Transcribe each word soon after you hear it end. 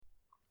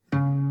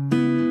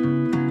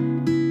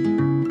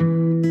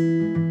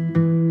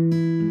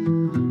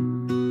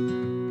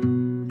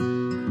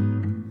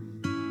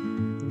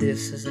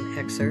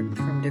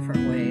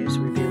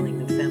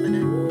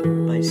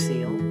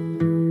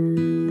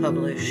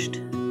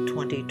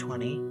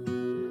2020.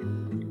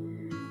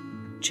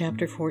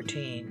 Chapter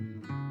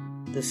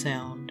 14, The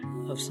Sound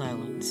of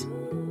Silence,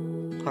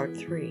 Part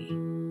 3.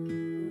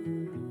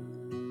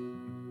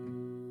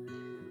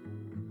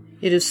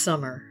 It is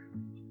summer.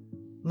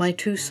 My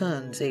two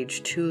sons,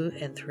 aged 2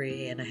 and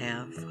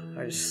 3.5,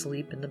 are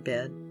asleep in the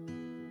bed.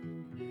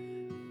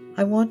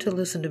 I want to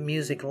listen to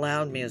music,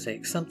 loud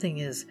music. Something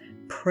is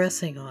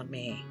pressing on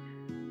me.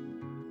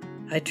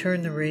 I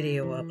turn the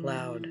radio up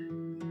loud.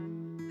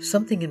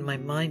 Something in my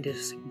mind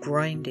is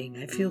grinding.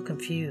 I feel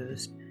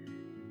confused.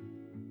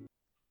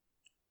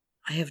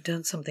 I have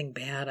done something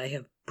bad. I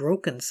have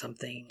broken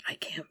something I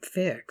can't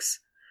fix.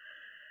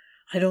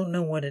 I don't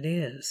know what it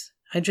is.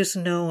 I just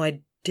know I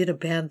did a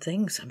bad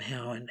thing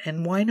somehow,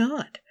 and why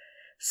not?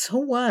 So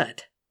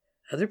what?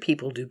 Other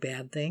people do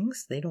bad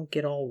things. They don't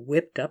get all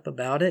whipped up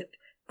about it.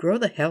 Grow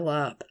the hell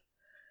up.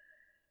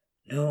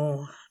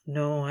 No,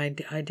 I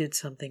did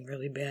something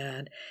really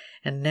bad,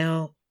 and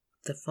now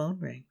the phone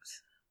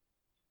rings.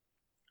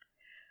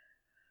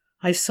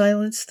 I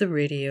silence the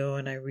radio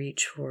and I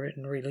reach for it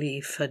in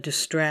relief, a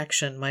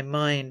distraction, my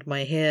mind,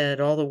 my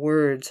head, all the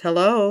words.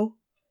 Hello?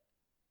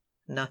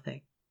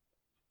 Nothing.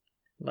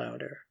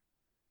 Louder.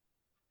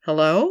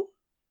 Hello?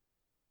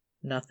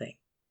 Nothing.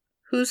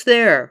 Who's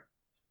there?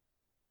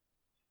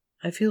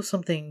 I feel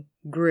something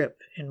grip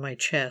in my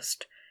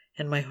chest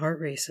and my heart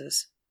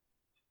races.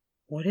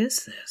 What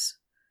is this?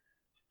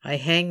 I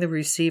hang the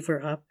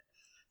receiver up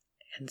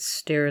and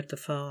stare at the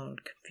phone,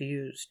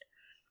 confused.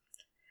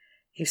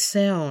 A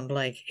sound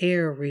like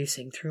air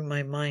racing through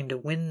my mind, a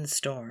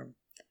windstorm.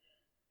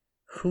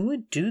 Who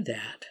would do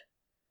that?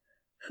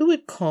 Who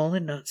would call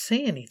and not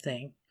say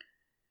anything?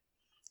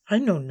 I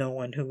know no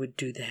one who would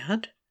do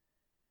that.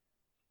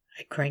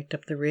 I cranked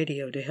up the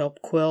radio to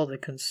help quell the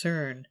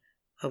concern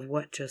of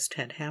what just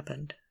had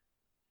happened.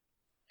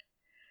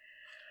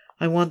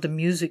 I want the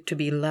music to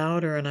be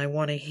louder, and I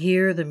want to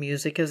hear the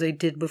music as I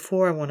did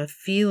before. I want to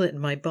feel it in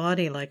my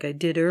body like I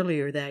did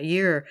earlier that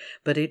year,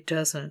 but it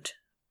doesn't.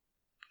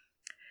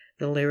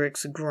 The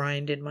lyrics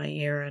grind in my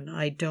ear, and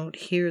I don't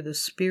hear the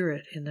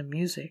spirit in the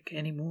music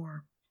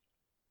anymore.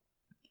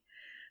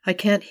 I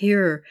can't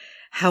hear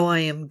how I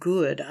am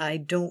good. I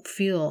don't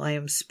feel I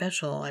am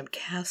special. I'm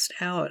cast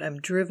out. I'm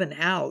driven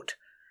out.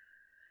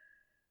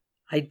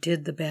 I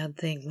did the bad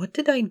thing. What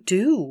did I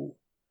do?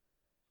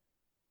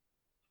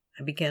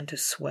 I began to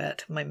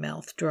sweat, my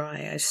mouth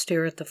dry. I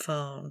stare at the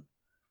phone.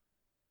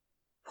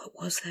 What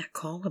was that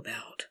call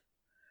about?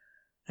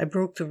 I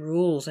broke the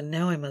rules, and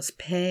now I must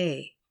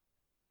pay.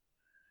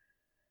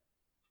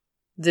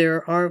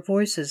 There are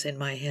voices in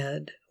my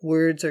head.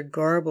 Words are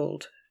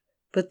garbled,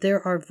 but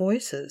there are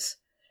voices.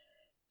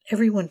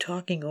 Everyone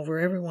talking over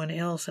everyone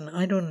else, and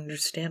I don't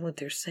understand what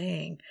they're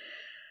saying.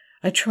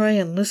 I try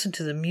and listen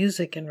to the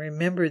music and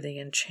remember the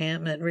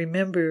enchantment,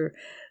 remember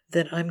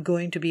that I'm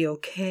going to be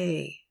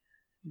okay.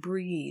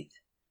 Breathe.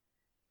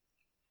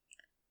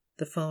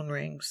 The phone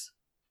rings.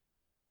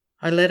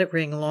 I let it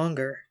ring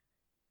longer.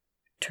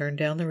 Turn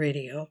down the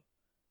radio.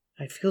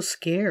 I feel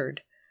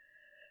scared.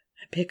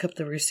 I pick up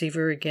the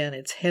receiver again.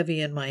 It's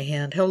heavy in my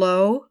hand.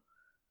 Hello?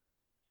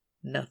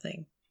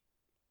 Nothing.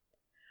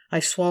 I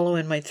swallow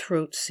and my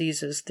throat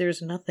seizes.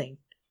 There's nothing.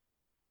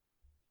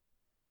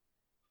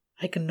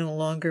 I can no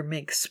longer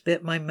make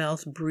spit, my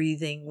mouth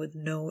breathing with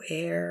no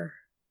air.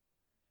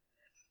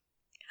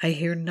 I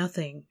hear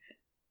nothing.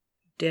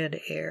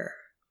 Dead air.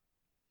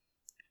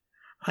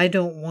 I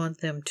don't want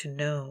them to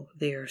know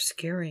they are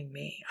scaring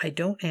me. I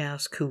don't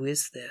ask, who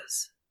is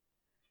this?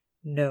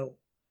 No.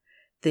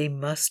 They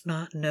must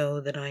not know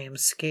that I am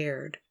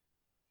scared.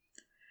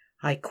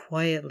 I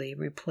quietly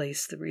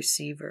replace the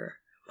receiver,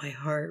 my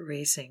heart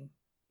racing.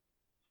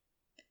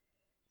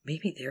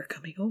 Maybe they're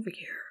coming over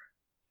here.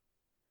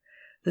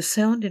 The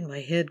sound in my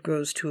head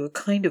grows to a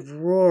kind of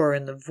roar,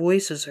 and the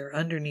voices are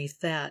underneath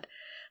that.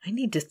 I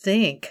need to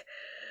think.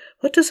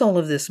 What does all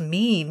of this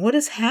mean? What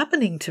is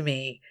happening to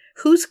me?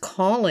 Who's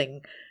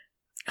calling?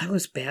 I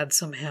was bad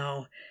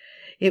somehow.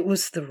 It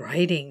was the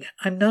writing.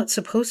 I'm not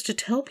supposed to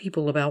tell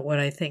people about what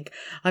I think.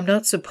 I'm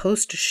not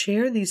supposed to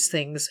share these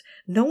things.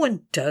 No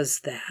one does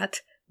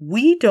that.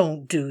 We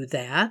don't do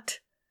that.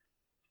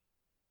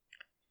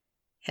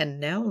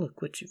 And now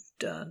look what you've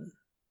done.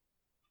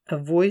 A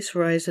voice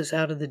rises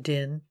out of the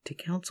din to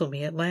counsel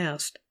me at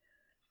last.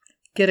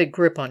 Get a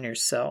grip on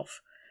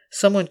yourself.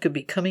 Someone could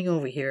be coming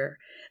over here.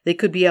 They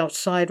could be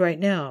outside right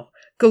now.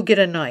 Go get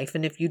a knife,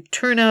 and if you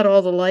turn out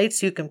all the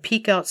lights, you can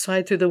peek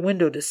outside through the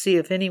window to see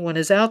if anyone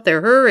is out there.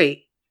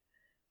 Hurry!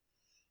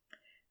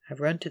 I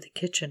run to the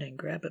kitchen and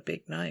grab a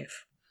big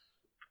knife.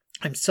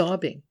 I'm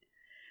sobbing.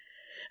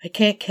 I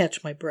can't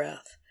catch my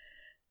breath.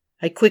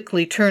 I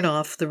quickly turn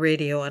off the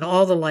radio and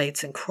all the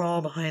lights and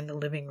crawl behind the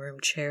living room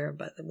chair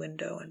by the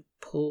window and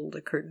pull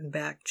the curtain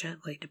back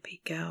gently to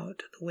peek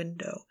out the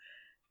window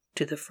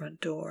to the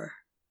front door.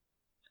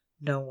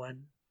 No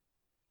one.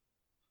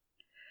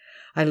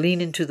 I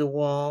lean into the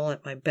wall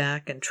at my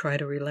back and try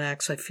to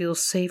relax. I feel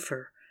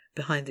safer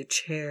behind the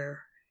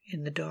chair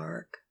in the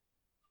dark.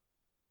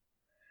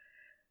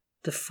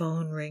 The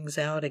phone rings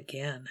out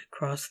again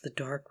across the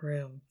dark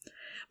room.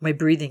 My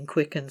breathing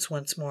quickens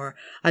once more.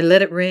 I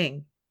let it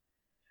ring.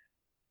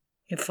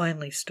 It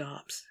finally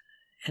stops,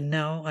 and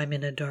now I'm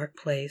in a dark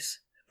place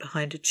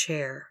behind a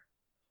chair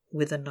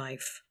with a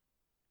knife.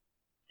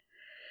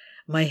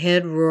 My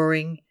head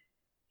roaring,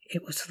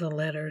 it was the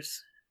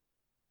letters.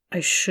 I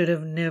should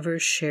have never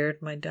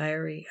shared my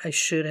diary. I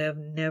should have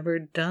never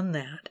done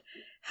that.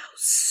 How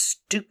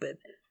stupid.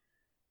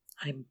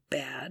 I'm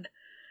bad.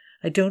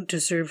 I don't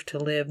deserve to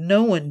live.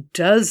 No one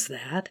does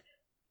that.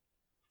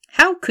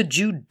 How could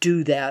you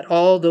do that?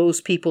 All those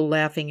people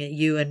laughing at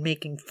you and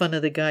making fun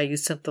of the guy you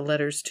sent the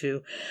letters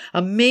to.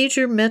 A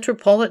major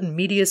metropolitan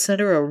media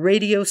center, a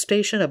radio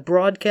station, a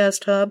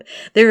broadcast hub.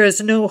 There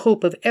is no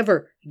hope of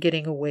ever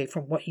getting away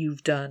from what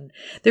you've done.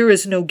 There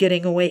is no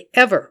getting away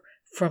ever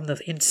from the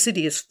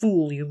insidious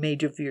fool you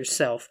made of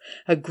yourself,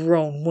 a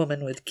grown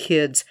woman with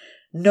kids.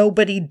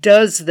 Nobody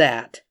does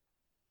that.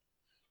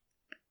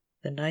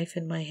 The knife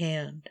in my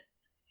hand,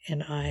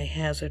 and I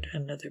hazard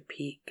another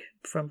peek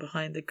from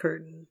behind the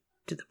curtain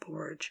to the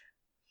porch.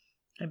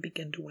 I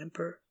begin to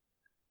whimper.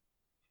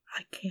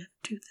 I can't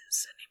do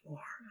this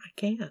anymore. I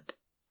can't.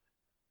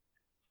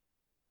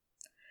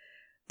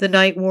 The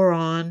night wore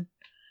on.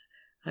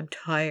 I'm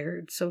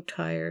tired, so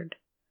tired.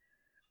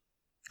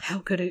 How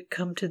could it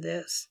come to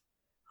this?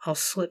 I'll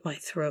slit my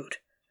throat.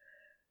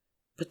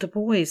 But the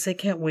boys, they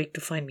can't wait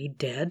to find me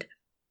dead.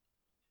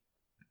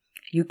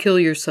 You kill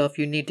yourself,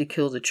 you need to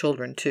kill the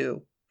children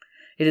too.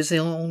 It is the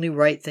only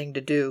right thing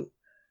to do.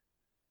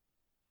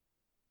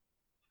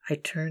 I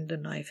turned the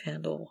knife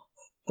handle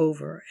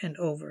over and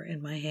over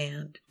in my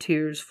hand,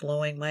 tears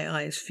flowing, my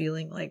eyes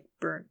feeling like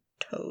burnt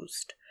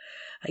toast.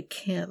 I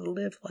can't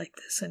live like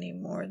this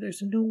anymore.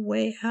 There's no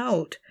way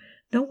out.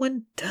 No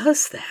one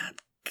does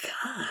that.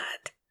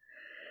 God.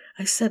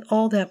 I sent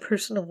all that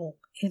personal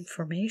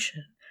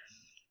information.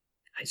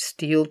 I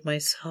steeled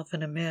myself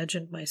and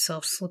imagined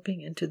myself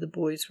slipping into the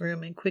boys'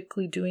 room and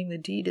quickly doing the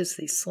deed as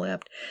they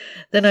slept.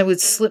 Then I would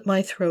slit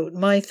my throat,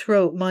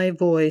 my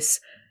voice.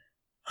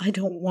 I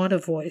don't want a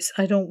voice.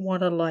 I don't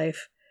want a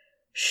life.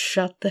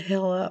 Shut the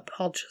hell up.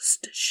 I'll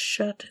just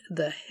shut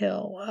the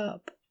hell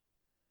up.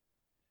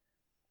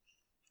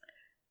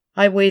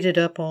 I waited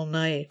up all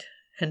night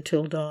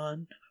until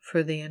dawn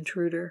for the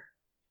intruder.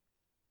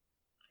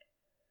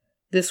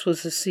 This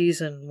was a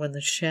season when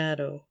the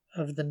shadow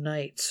of the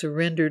night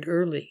surrendered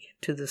early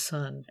to the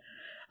sun,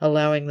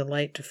 allowing the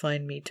light to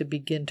find me to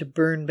begin to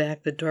burn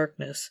back the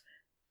darkness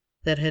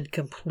that had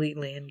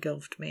completely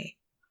engulfed me.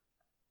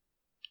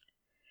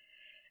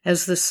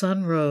 As the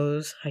sun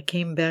rose, I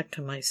came back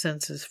to my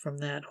senses from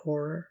that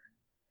horror.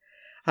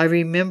 I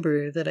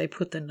remember that I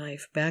put the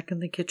knife back in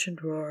the kitchen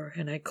drawer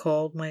and I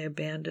called my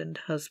abandoned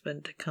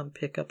husband to come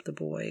pick up the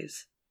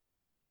boys.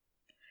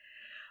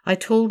 I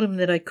told him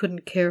that I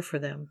couldn't care for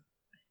them,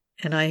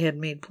 and I had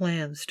made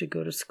plans to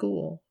go to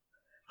school.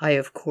 I,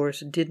 of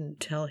course, didn't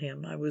tell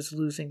him I was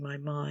losing my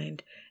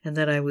mind and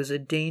that I was a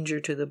danger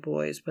to the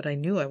boys, but I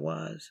knew I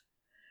was.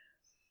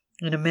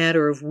 In a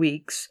matter of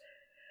weeks,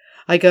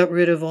 I got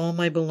rid of all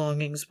my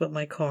belongings but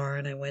my car,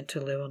 and I went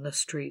to live on the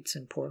streets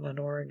in Portland,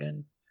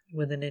 Oregon,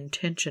 with an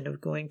intention of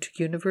going to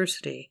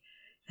university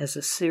as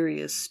a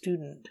serious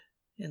student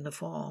in the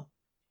fall.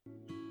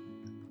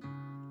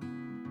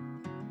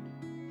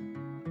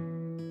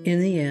 In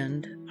the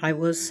end, I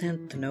was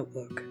sent the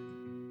notebook.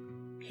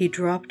 He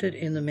dropped it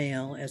in the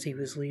mail as he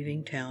was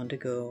leaving town to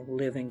go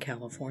live in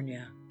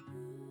California.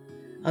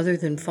 Other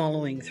than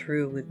following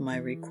through with my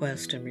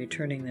request and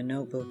returning the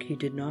notebook, he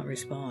did not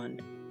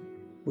respond,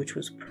 which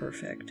was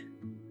perfect.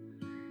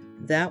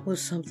 That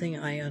was something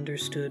I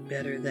understood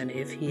better than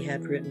if he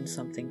had written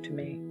something to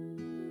me.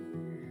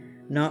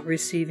 Not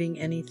receiving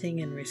anything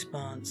in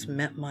response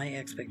met my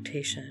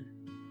expectation.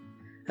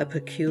 A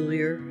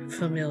peculiar,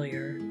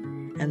 familiar,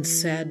 and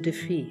sad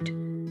defeat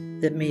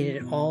that made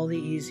it all the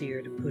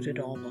easier to put it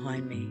all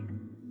behind me.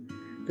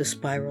 The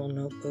spiral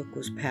notebook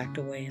was packed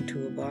away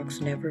into a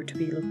box never to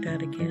be looked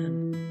at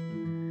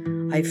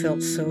again. I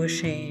felt so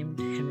ashamed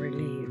and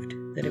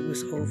relieved that it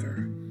was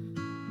over.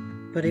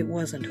 But it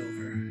wasn't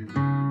over.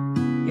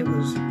 It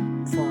was